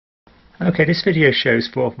Okay, this video shows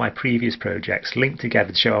four of my previous projects linked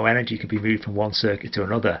together to show how energy can be moved from one circuit to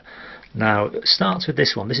another. Now, it starts with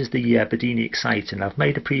this one. This is the Bedini exciter, and I've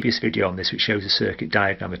made a previous video on this which shows a circuit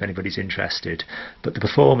diagram if anybody's interested, but the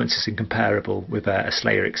performance is incomparable with a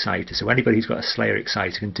Slayer exciter, so anybody who's got a Slayer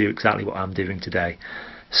exciter can do exactly what I'm doing today.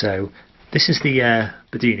 So this is the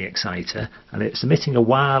Bedini exciter, and it's emitting a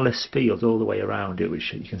wireless field all the way around it,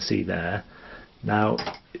 which you can see there. Now,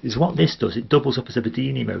 is what this does, it doubles up as a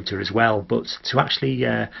Bedini motor as well, but to actually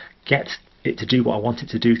get it to do what I want it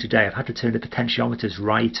to do today, I've had to turn the potentiometers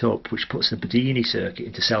right up, which puts the Bedini circuit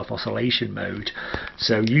into self-oscillation mode.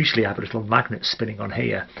 So usually I have a little magnet spinning on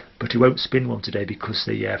here, but it won't spin one today because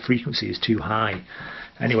the frequency is too high.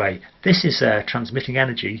 Anyway, this is transmitting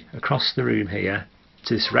energy across the room here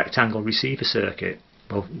to this rectangle receiver circuit,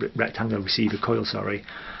 well, rectangle receiver coil, sorry,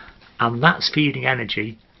 and that's feeding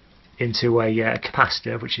energy into a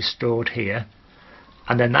capacitor which is stored here,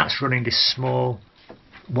 and then that's running this small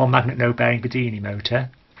one magnet no bearing Bedini motor,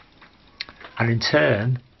 and in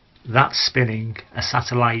turn that's spinning a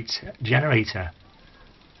satellite generator.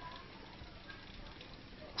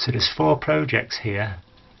 So there's four projects here,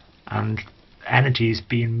 and energy is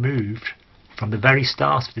being moved from the very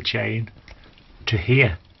start of the chain to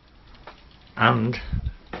here. And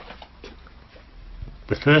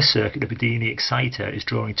the first circuit, the Bedini exciter, is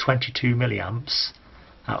drawing 22 milliamps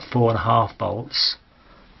at 4.5 volts.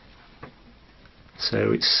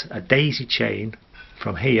 So it's a daisy chain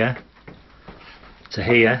from here to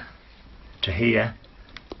here to here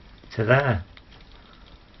to there.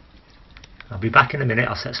 I'll be back in a minute.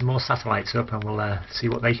 I'll set some more satellites up and we'll see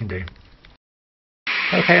what they can do.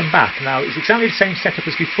 Okay, I'm back. Now it's exactly the same setup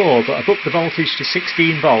as before, but I've upped the voltage to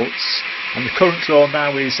 16 volts and the current draw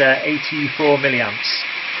now is 84 milliamps.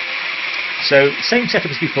 So same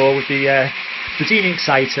setup as before with the Bedini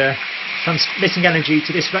exciter transmitting energy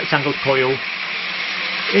to this rectangle coil,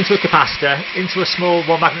 into a capacitor, into a small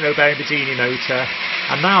one magnet no bearing Bedini motor,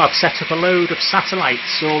 and now I've set up a load of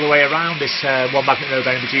satellites all the way around this one magnet no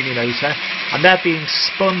bearing Bedini motor, and they're being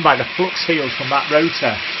spun by the flux field from that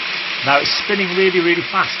rotor. Now it's spinning really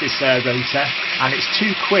fast, this rotor, and it's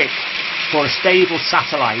too quick for a stable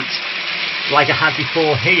satellite like I had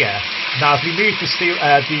before here. Now I've removed the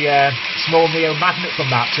small neo magnet from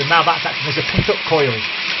that, so now that's acting as a pickup coil,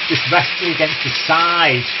 just resting against the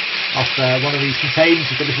side of one of these containers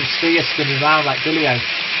with a little sphere spinning around like Billio.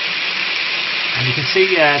 And you can see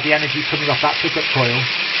the energy coming off that pickup coil.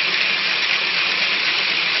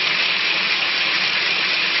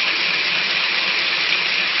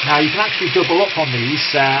 Now you can actually double up on these.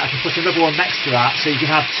 I can put another one next to that, so you can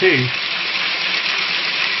have two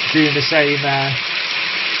doing the same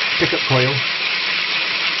pickup coil.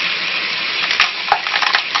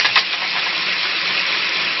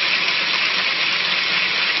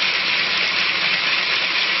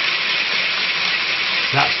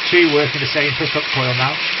 That's two working the same pickup coil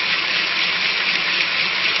now.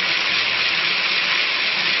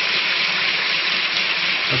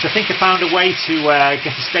 But I think I found a way to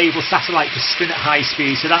get a stable satellite to spin at high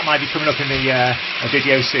speed, so that might be coming up in the a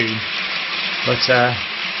video soon. But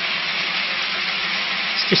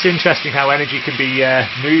it's just interesting how energy can be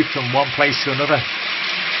moved from one place to another.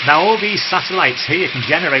 Now all these satellites here can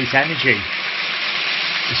generate energy.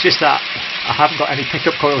 It's just that I haven't got any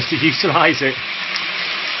pickup coils to utilise it.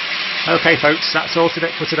 Okay folks, that's all for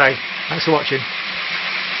today. Thanks for watching.